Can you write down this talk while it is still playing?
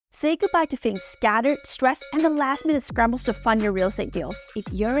Say goodbye to feeling scattered, stressed, and the last-minute scrambles to fund your real estate deals. If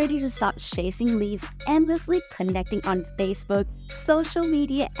you're ready to stop chasing leads, endlessly connecting on Facebook, social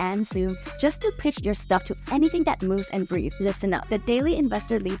media, and Zoom, just to pitch your stuff to anything that moves and breathes, listen up. The Daily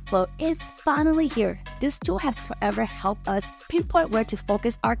Investor Lead Flow is finally here. This tool has forever helped us pinpoint where to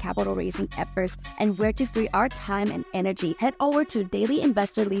focus our capital raising efforts and where to free our time and energy. Head over to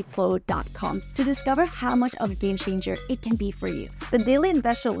dailyinvestorleadflow.com to discover how much of a game changer it can be for you. The Daily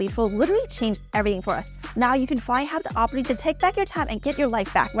Investor Lead Flow literally changed everything for us. Now you can finally have the opportunity to take back your time and get your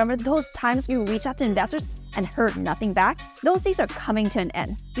life back. Remember those times you reached out to investors and heard nothing back? Those days are coming to an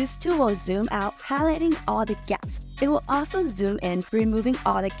end. This tool will zoom out, highlighting all the gaps. It will also zoom in, removing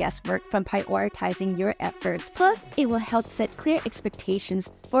all the guesswork from prioritizing your efforts. Plus, it will help set clear expectations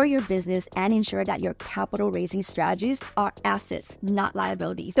for your business and ensure that your capital raising strategies are assets, not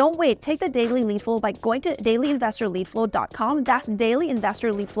liabilities. Don't wait. Take the Daily Lead Flow by going to dailyinvestorleadflow.com. That's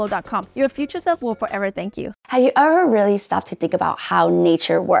dailyinvestorleadflow.com. Your future self will forever thank you. Have you ever really stopped to think about how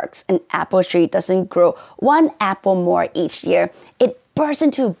nature works? An apple tree doesn't grow one apple more each year. It bursts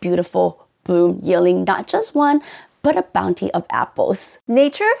into a beautiful bloom, yielding not just one, but a bounty of apples.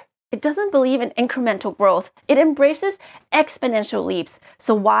 Nature, it doesn't believe in incremental growth. It embraces exponential leaps.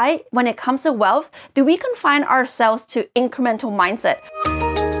 So why, when it comes to wealth, do we confine ourselves to incremental mindset?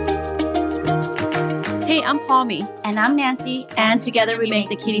 Hey, I'm Palmy. And I'm Nancy. And together we make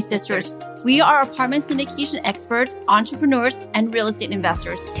the Kitty Sisters. We are apartment syndication experts, entrepreneurs, and real estate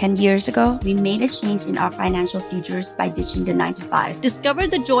investors. 10 years ago, we made a change in our financial futures by ditching the 9-to-5. Discovered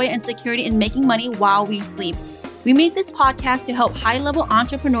the joy and security in making money while we sleep. We made this podcast to help high-level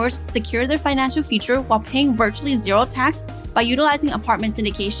entrepreneurs secure their financial future while paying virtually zero tax by utilizing apartment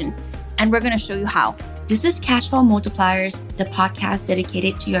syndication. And we're going to show you how. This is Cashflow Multipliers, the podcast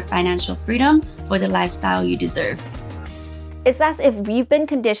dedicated to your financial freedom for the lifestyle you deserve. It's as if we've been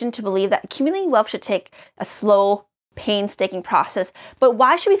conditioned to believe that accumulating wealth should take a slow, painstaking process. But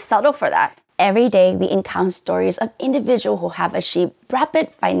why should we settle for that? Every day, we encounter stories of individuals who have achieved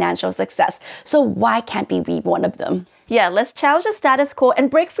rapid financial success. So why can't we be one of them? Yeah, let's challenge the status quo and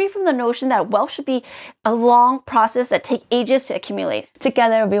break free from the notion that wealth should be a long process that takes ages to accumulate.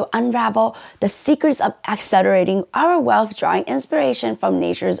 Together, we'll unravel the secrets of accelerating our wealth, drawing inspiration from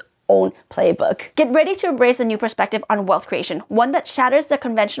nature's own playbook. Get ready to embrace a new perspective on wealth creation, one that shatters the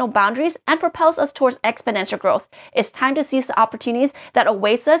conventional boundaries and propels us towards exponential growth. It's time to seize the opportunities that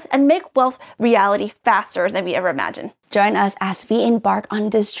awaits us and make wealth reality faster than we ever imagined. Join us as we embark on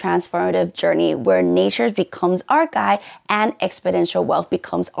this transformative journey where nature becomes our guide and exponential wealth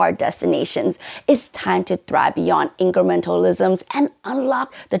becomes our destinations. It's time to thrive beyond incrementalisms and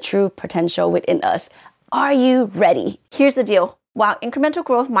unlock the true potential within us. Are you ready? Here's the deal. While incremental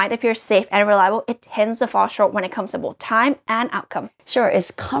growth might appear safe and reliable, it tends to fall short when it comes to both time and outcome. Sure, it's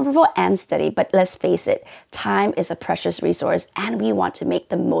comfortable and steady, but let's face it, time is a precious resource and we want to make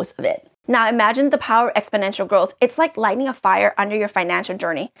the most of it. Now imagine the power of exponential growth. It's like lighting a fire under your financial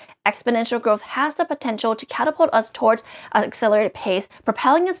journey. Exponential growth has the potential to catapult us towards an accelerated pace,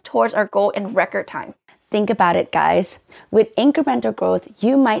 propelling us towards our goal in record time. Think about it, guys. With incremental growth,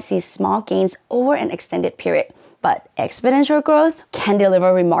 you might see small gains over an extended period. But exponential growth can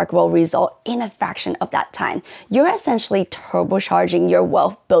deliver remarkable results in a fraction of that time. You're essentially turbocharging your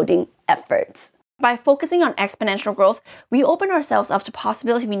wealth building efforts. By focusing on exponential growth, we open ourselves up to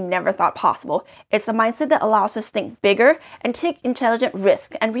possibilities we never thought possible. It's a mindset that allows us to think bigger and take intelligent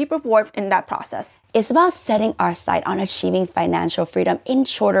risks and reap reward in that process. It's about setting our sight on achieving financial freedom in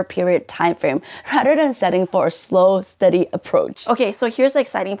shorter period time frame rather than setting for a slow, steady approach. Okay, so here's the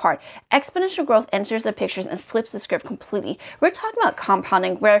exciting part. Exponential growth enters the pictures and flips the script completely. We're talking about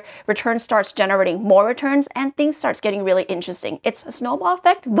compounding, where return starts generating more returns and things starts getting really interesting. It's a snowball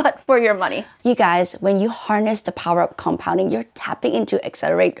effect, but for your money. You guys, when you harness the power of compounding, you're tapping into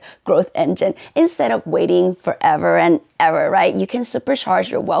accelerate growth engine instead of waiting forever and ever, right? You can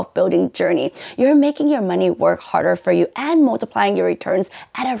supercharge your wealth building journey. You're making your money work harder for you and multiplying your returns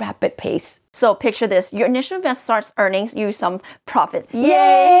at a rapid pace. So picture this, your initial invest starts earning you some profit.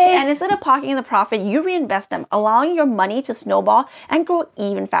 Yay! And instead of pocketing the profit, you reinvest them, allowing your money to snowball and grow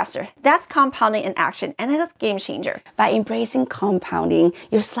even faster. That's compounding in action, and that's a game changer. By embracing compounding,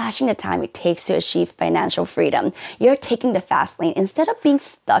 you're slashing the time it takes to achieve financial freedom. You're taking the fast lane. Instead of being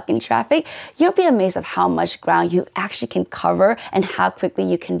stuck in traffic, you'll be amazed of how much ground you actually can cover and how quickly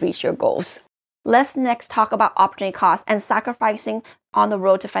you can reach your goals. Let's next talk about opportunity costs and sacrificing on the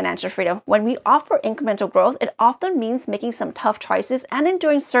road to financial freedom. When we offer incremental growth, it often means making some tough choices and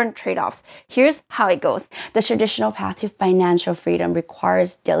enduring certain trade-offs. Here's how it goes. The traditional path to financial freedom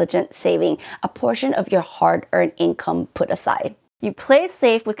requires diligent saving, a portion of your hard-earned income put aside. You play it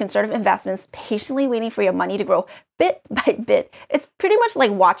safe with conservative investments, patiently waiting for your money to grow bit by bit. It's pretty much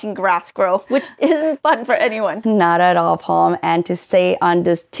like watching grass grow, which isn't fun for anyone. Not at all, Palm. And to stay on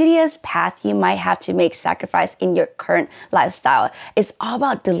this tedious path, you might have to make sacrifice in your current lifestyle. It's all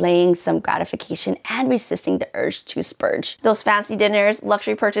about delaying some gratification and resisting the urge to splurge. Those fancy dinners,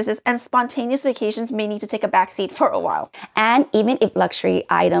 luxury purchases, and spontaneous vacations may need to take a backseat for a while. And even if luxury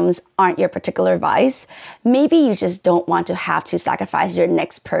items aren't your particular vice, maybe you just don't want to have to sacrifice your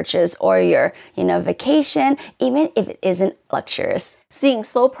next purchase or your, vacation, even if it isn't luxurious. Seeing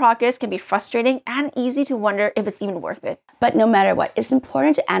slow progress can be frustrating and easy to wonder if it's even worth it. But no matter what, it's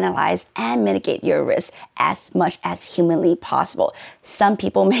important to analyze and mitigate your risk as much as humanly possible. Some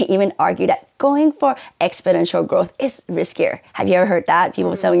people may even argue that going for exponential growth is riskier. Have you ever heard that?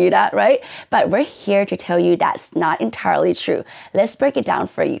 People telling you that, right? But we're here to tell you that's not entirely true. Let's break it down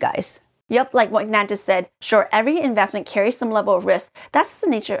for you guys. Yep, like what Nan just said, sure, every investment carries some level of risk. That's just the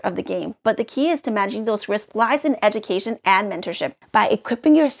nature of the game. But the key is to managing those risks lies in education and mentorship. By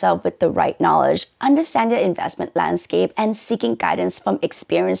equipping yourself with the right knowledge, understanding the investment landscape, and seeking guidance from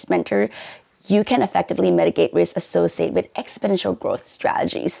experienced mentor, you can effectively mitigate risks associated with exponential growth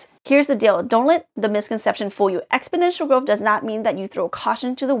strategies. Here's the deal. Don't let the misconception fool you. Exponential growth does not mean that you throw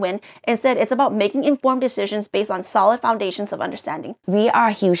caution to the wind. Instead, it's about making informed decisions based on solid foundations of understanding. We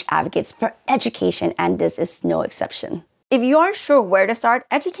are huge advocates for education, and this is no exception. If you aren't sure where to start,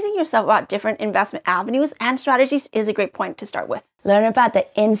 educating yourself about different investment avenues and strategies is a great point to start with. Learn about the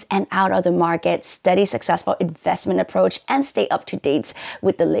ins and outs of the market, study successful investment approach, and stay up to date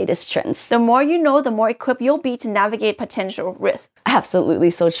with the latest trends. The more you know, the more equipped you'll be to navigate potential risks. Absolutely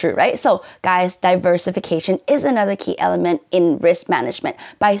so true, right? So guys, diversification is another key element in risk management.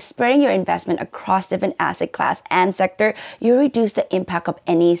 By spreading your investment across different asset class and sector, you reduce the impact of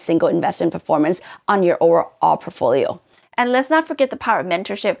any single investment performance on your overall portfolio. And let's not forget the power of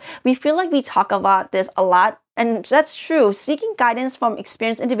mentorship. We feel like we talk about this a lot, and that's true. Seeking guidance from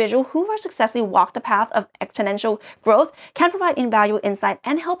experienced individuals who have successfully walked the path of exponential growth can provide invaluable insight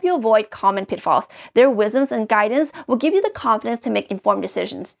and help you avoid common pitfalls. Their wisdoms and guidance will give you the confidence to make informed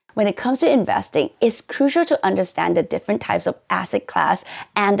decisions. When it comes to investing, it's crucial to understand the different types of asset class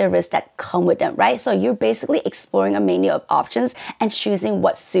and the risks that come with them, right? So you're basically exploring a menu of options and choosing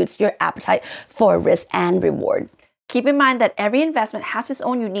what suits your appetite for risk and reward. Keep in mind that every investment has its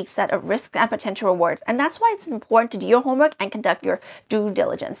own unique set of risks and potential rewards, and that's why it's important to do your homework and conduct your due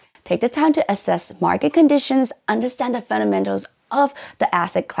diligence. Take the time to assess market conditions, understand the fundamentals of the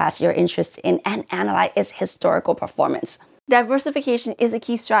asset class you're interested in, and analyze its historical performance. Diversification is a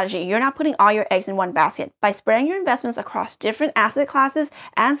key strategy. You're not putting all your eggs in one basket. By spreading your investments across different asset classes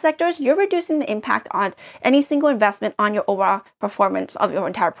and sectors, you're reducing the impact on any single investment on your overall performance of your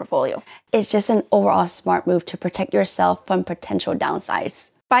entire portfolio. It's just an overall smart move to protect yourself from potential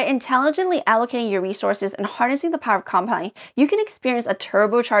downsides. By intelligently allocating your resources and harnessing the power of compounding, you can experience a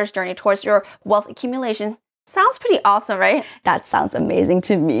turbocharged journey towards your wealth accumulation. Sounds pretty awesome, right? That sounds amazing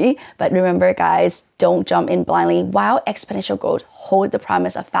to me. But remember, guys, don't jump in blindly. While exponential growth holds the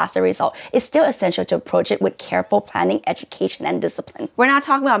promise of faster results, it's still essential to approach it with careful planning, education, and discipline. We're not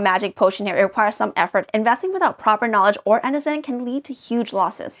talking about a magic potion here. It requires some effort. Investing without proper knowledge or understanding can lead to huge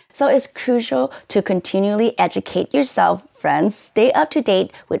losses. So it's crucial to continually educate yourself, friends, stay up to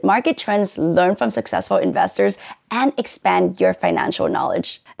date with market trends, learn from successful investors, and expand your financial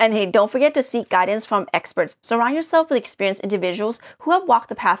knowledge. And hey, don't forget to seek guidance from experts. Surround yourself with experienced individuals who have walked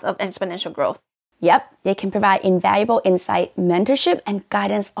the path of exponential growth. Yep, they can provide invaluable insight, mentorship, and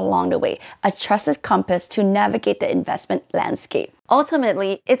guidance along the way, a trusted compass to navigate the investment landscape.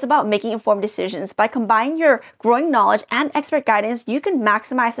 Ultimately, it's about making informed decisions. By combining your growing knowledge and expert guidance, you can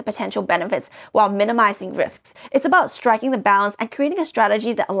maximize the potential benefits while minimizing risks. It's about striking the balance and creating a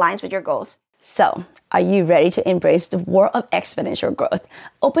strategy that aligns with your goals. So, are you ready to embrace the world of exponential growth?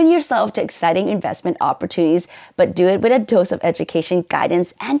 Open yourself to exciting investment opportunities, but do it with a dose of education,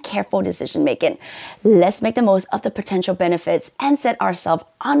 guidance, and careful decision making. Let's make the most of the potential benefits and set ourselves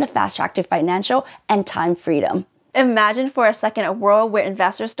on the fast track to financial and time freedom. Imagine for a second a world where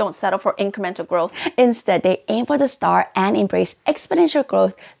investors don't settle for incremental growth. Instead, they aim for the star and embrace exponential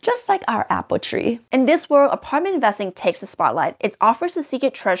growth, just like our apple tree. In this world, apartment investing takes the spotlight. It offers a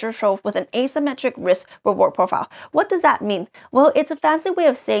secret treasure trove with an asymmetric risk-reward profile. What does that mean? Well, it's a fancy way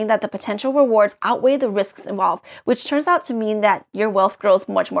of saying that the potential rewards outweigh the risks involved, which turns out to mean that your wealth grows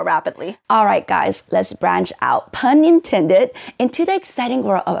much more rapidly. All right, guys, let's branch out, pun intended, into the exciting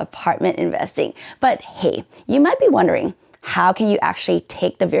world of apartment investing. But hey, you might be wondering, how can you actually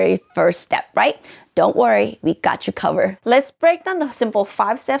take the very first step, right? Don't worry, we got you covered. Let's break down the simple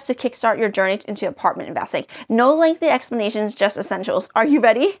 5 steps to kickstart your journey into apartment investing. No lengthy explanations, just essentials. Are you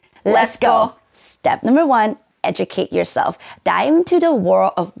ready? Let's go. Step number 1, educate yourself. Dive into the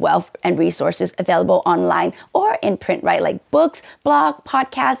world of wealth and resources available online or in print, right? Like books, blog,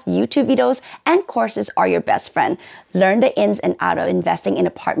 podcasts, YouTube videos, and courses are your best friend. Learn the ins and outs of investing in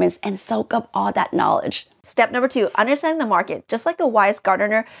apartments and soak up all that knowledge. Step number 2, understand the market. Just like the wise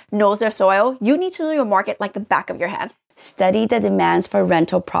gardener knows their soil, you need to know your market like the back of your hand. Study the demands for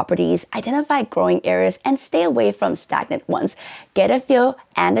rental properties, identify growing areas, and stay away from stagnant ones. Get a feel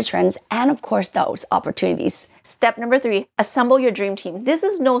and the trends, and of course, those opportunities. Step number 3, assemble your dream team. This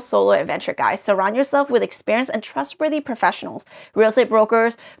is no solo adventure, guys. Surround yourself with experienced and trustworthy professionals. Real estate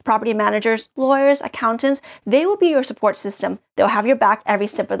brokers, property managers, lawyers, accountants, they will be your support system. They'll have your back every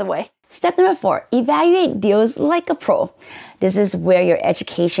step of the way. Step number 4, evaluate deals like a pro. This is where your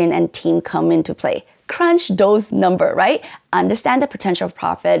education and team come into play. Crunch those numbers, right? Understand the potential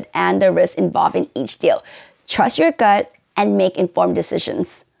profit and the risk involved in each deal. Trust your gut and make informed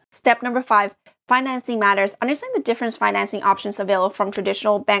decisions. Step number 5, financing matters. Understand the different financing options available from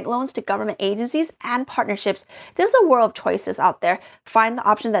traditional bank loans to government agencies and partnerships. There's a world of choices out there. Find the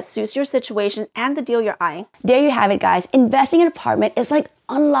option that suits your situation and the deal you're eyeing. There you have it, guys. Investing in an apartment is like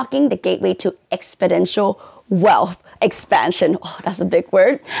unlocking the gateway to exponential wealth expansion. Oh, that's a big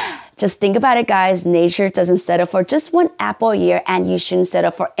word. Just think about it, guys. Nature doesn't settle for just one apple a year, and you shouldn't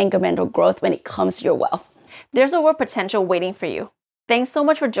settle for incremental growth when it comes to your wealth. There's a world potential waiting for you. Thanks so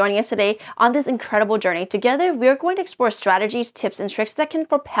much for joining us today on this incredible journey. Together, we're going to explore strategies, tips, and tricks that can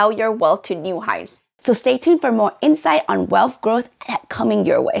propel your wealth to new heights. So stay tuned for more insight on wealth growth coming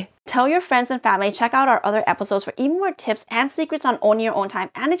your way. Tell your friends and family, check out our other episodes for even more tips and secrets on owning your own time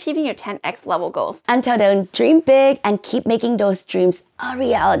and achieving your 10x level goals. Until then, dream big and keep making those dreams a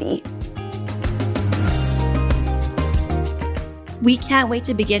reality. We can't wait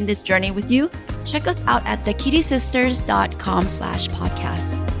to begin this journey with you. Check us out at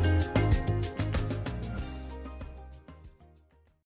thekittysisters.com/podcast.